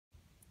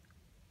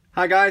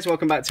Hi guys,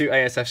 welcome back to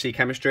ASFC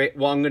Chemistry.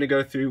 What I'm going to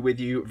go through with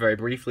you very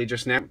briefly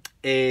just now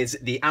is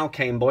the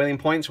alkane boiling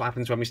points, what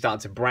happens when we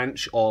start to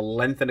branch or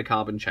lengthen a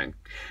carbon chain.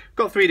 We've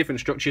got three different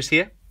structures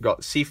here. We've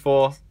got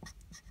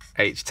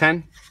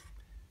C4H10,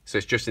 so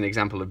it's just an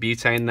example of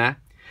butane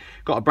there.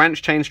 Got a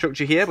branch chain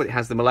structure here, but it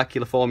has the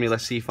molecular formula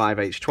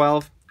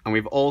C5H12, and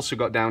we've also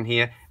got down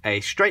here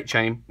a straight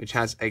chain, which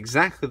has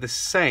exactly the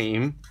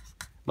same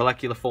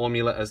molecular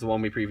formula as the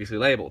one we previously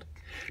labelled.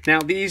 Now,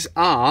 these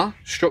are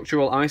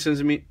structural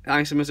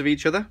isomers of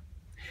each other.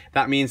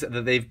 That means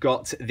that they've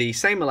got the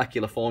same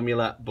molecular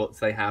formula, but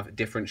they have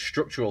different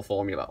structural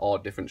formula or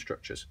different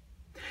structures.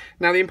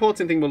 Now, the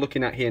important thing we're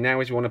looking at here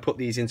now is we want to put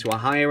these into a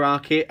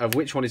hierarchy of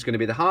which one is going to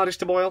be the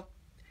hardest to boil,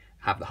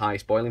 have the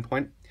highest boiling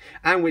point,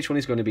 and which one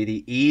is going to be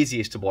the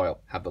easiest to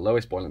boil, have the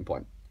lowest boiling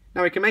point.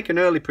 Now, we can make an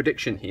early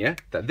prediction here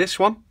that this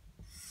one,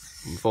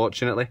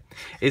 unfortunately,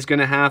 is going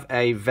to have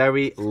a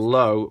very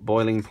low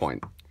boiling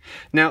point.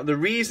 Now, the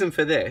reason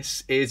for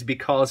this is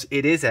because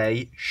it is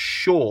a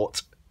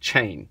short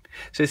chain.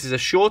 So this is a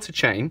shorter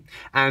chain,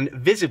 and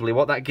visibly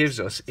what that gives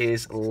us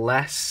is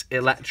less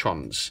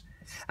electrons.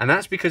 And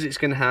that's because it's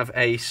going to have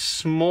a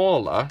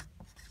smaller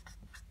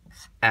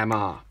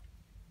MR.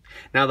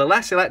 Now, the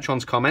less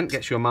electrons comment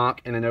gets you a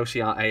mark in an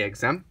OCR-A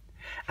exam.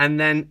 And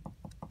then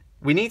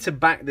we need to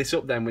back this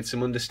up then with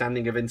some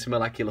understanding of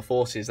intermolecular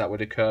forces that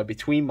would occur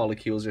between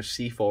molecules of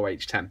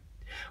C4H10.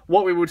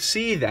 What we would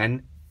see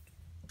then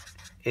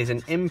is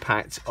an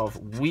impact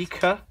of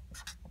weaker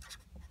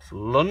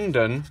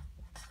London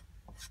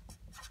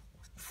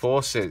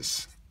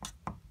forces.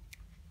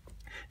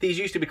 These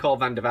used to be called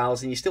van der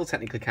Waals, and you still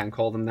technically can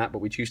call them that, but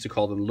we choose to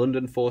call them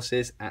London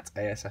forces at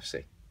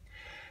ASFC.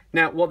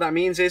 Now, what that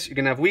means is you're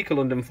going to have weaker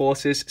London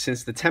forces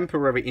since the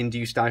temporary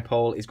induced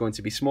dipole is going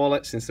to be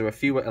smaller since there are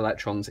fewer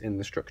electrons in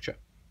the structure.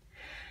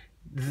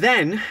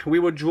 Then we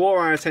would draw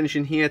our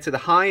attention here to the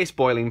highest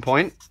boiling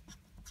point,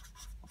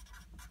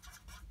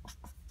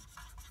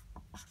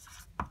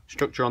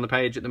 structure on the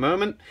page at the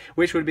moment,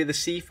 which would be the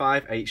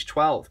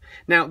C5H12.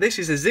 Now, this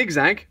is a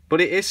zigzag, but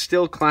it is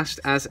still classed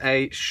as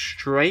a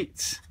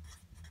straight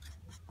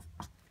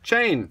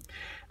chain.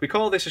 We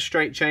call this a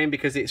straight chain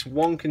because it's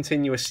one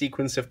continuous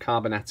sequence of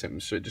carbon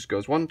atoms. So it just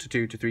goes 1 to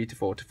 2 to 3 to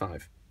 4 to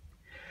 5.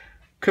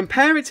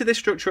 Compare it to this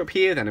structure up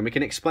here then, and we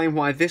can explain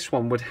why this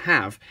one would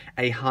have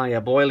a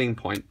higher boiling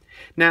point.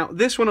 Now,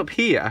 this one up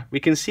here, we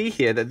can see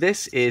here that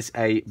this is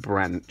a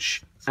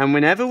branch. And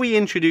whenever we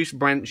introduce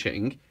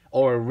branching,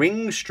 or a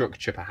ring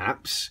structure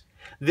perhaps,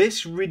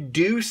 this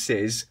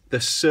reduces the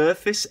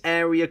surface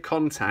area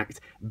contact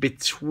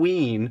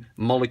between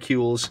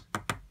molecules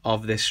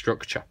of this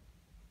structure.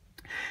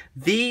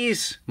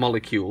 These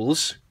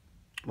molecules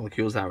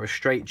that are a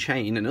straight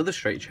chain and other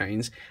straight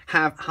chains,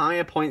 have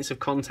higher points of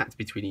contact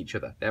between each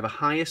other. They have a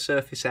higher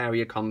surface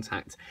area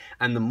contact,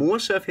 and the more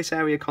surface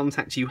area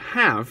contact you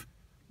have,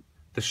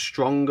 the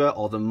stronger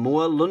or the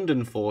more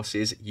London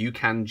forces you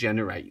can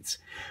generate.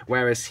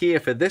 Whereas here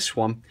for this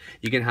one,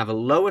 you can have a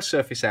lower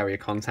surface area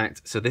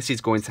contact, so this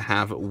is going to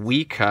have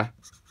weaker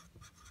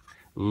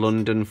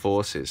London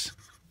forces.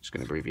 Just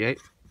going to abbreviate.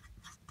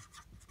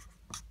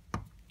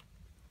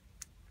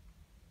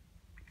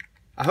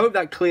 I hope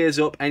that clears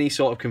up any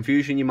sort of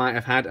confusion you might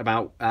have had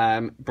about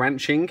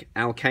branching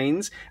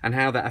alkanes and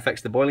how that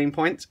affects the boiling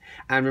point.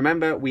 And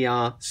remember, we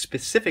are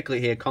specifically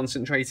here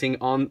concentrating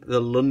on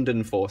the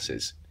London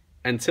forces.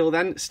 Until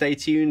then, stay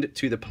tuned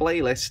to the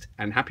playlist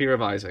and happy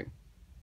revising.